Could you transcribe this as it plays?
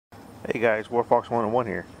Hey guys, Warfox 101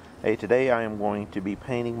 here. Hey, today I am going to be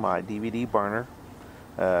painting my DVD burner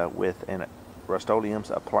with an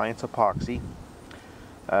Rust-Oleum's appliance epoxy.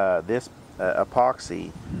 This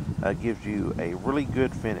epoxy gives you a really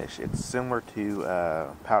good finish. It's similar to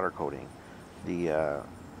powder coating. The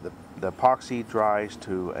epoxy dries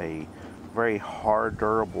to a very hard,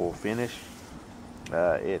 durable finish.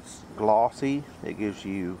 It's glossy. It gives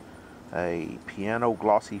you a piano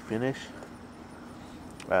glossy finish.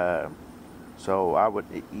 So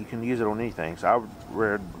you can use it on anything. So I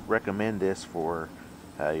would recommend this for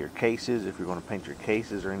your cases, if you're going to paint your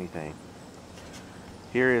cases or anything.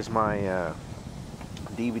 Here is my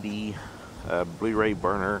DVD Blu-ray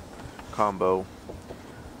burner combo.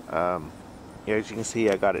 As you can see,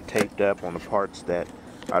 I got it taped up on the parts that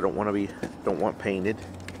I don't want painted.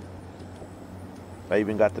 I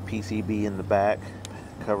even got the PCB in the back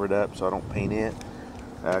covered up so I don't paint it.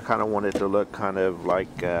 I kind of want it to look kind of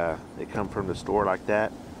like it come from the store like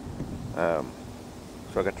that. So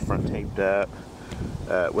I got the front taped up.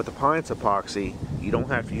 With appliance epoxy, you don't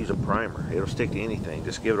have to use a primer. It'll stick to anything.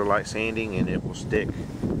 Just give it a light sanding and it will stick.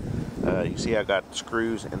 You see I got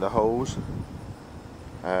screws in the hose,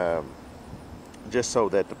 just so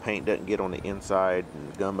that the paint doesn't get on the inside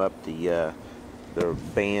and gum up the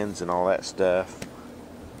bands and all that stuff.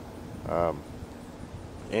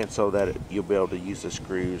 And so that you'll be able to use the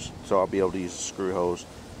screws, so I'll be able to use the screw hose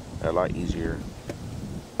a lot easier.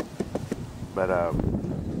 But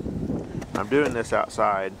I'm doing this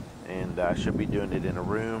outside, and I should be doing it in a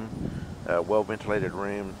room, a well ventilated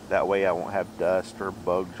room. That way I won't have dust or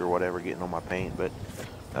bugs or whatever getting on my paint. But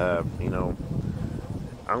you know,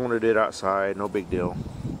 I'm going to do it outside, no big deal.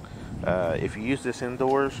 If you use this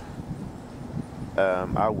indoors,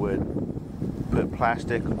 I would put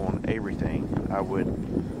plastic on everything. I would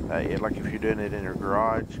like if you're doing it in your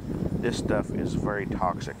garage, this stuff is very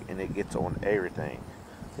toxic and it gets on everything.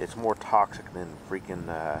 It's more toxic than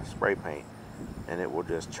freaking spray paint, and it will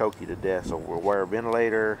just choke you to death. So we'll wear a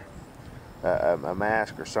ventilator, a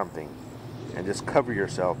mask or something, and just cover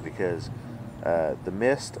yourself, because the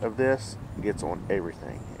mist of this gets on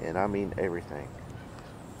everything, and I mean everything.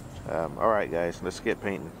 Alright guys, let's get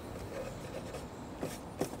painting.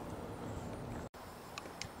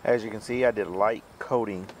 As you can see, I did a light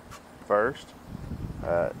coating first.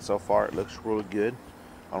 So far it looks really good.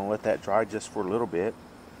 I'm going to let that dry just for a little bit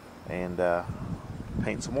and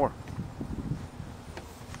paint some more.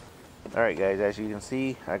 Alright guys, as you can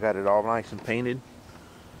see, I got it all nice and painted.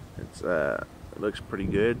 It looks pretty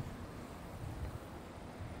good.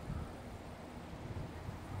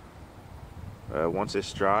 Once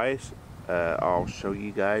this dries, I'll show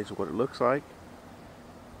you guys what it looks like.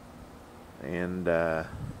 And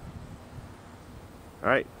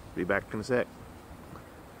alright, be back in a sec.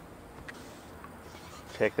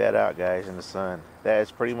 Check that out guys, in the sun. That is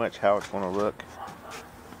pretty much how it's going to look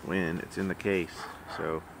when it's in the case.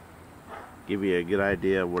 So give you a good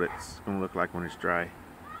idea of what it's going to look like when it's dry.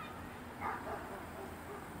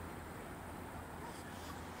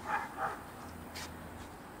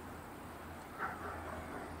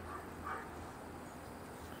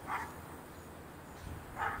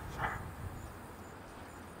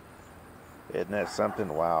 Isn't that something?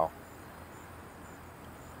 Wow.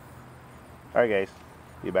 Alright guys,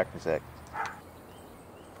 be back in a sec.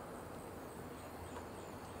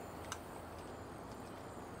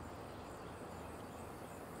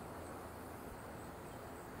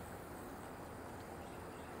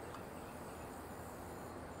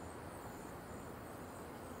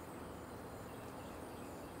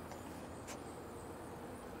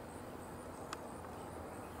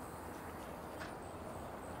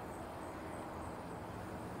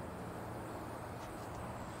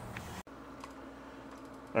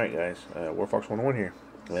 Alright guys, Warfox 101 here.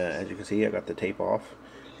 As you can see, I got the tape off,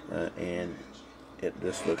 and it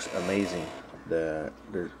just looks amazing. The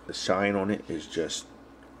shine on it is just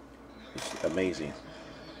amazing.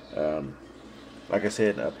 Like I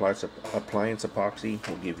said, appliance epoxy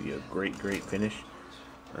will give you a great finish,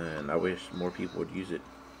 and I wish more people would use it.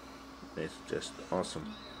 It's just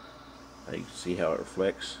awesome. You can see how it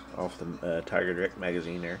reflects off the Tiger Direct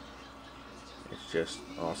magazine there. It's just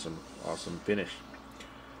awesome finish.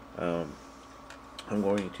 I'm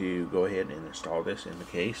going to go ahead and install this in the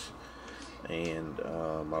case, and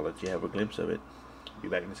I'll let you have a glimpse of it. Be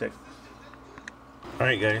back in a second.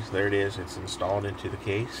 Alright guys, there it is. It's installed into the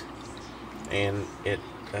case, and it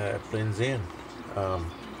blends in.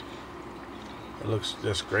 It looks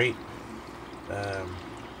just great.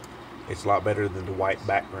 It's a lot better than the white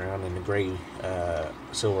background and the gray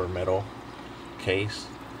silver metal case.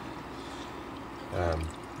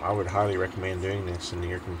 I would highly recommend doing this in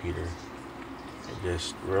your computer. It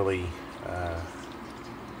just really,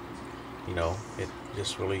 you know, it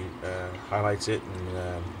just really highlights it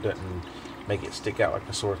and doesn't make it stick out like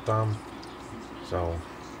a sore thumb. So,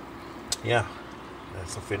 yeah,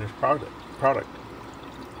 that's the finished product.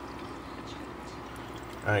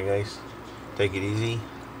 Alright guys, take it easy,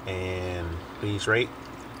 and please rate,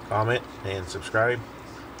 comment, and subscribe.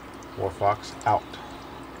 War Fox out.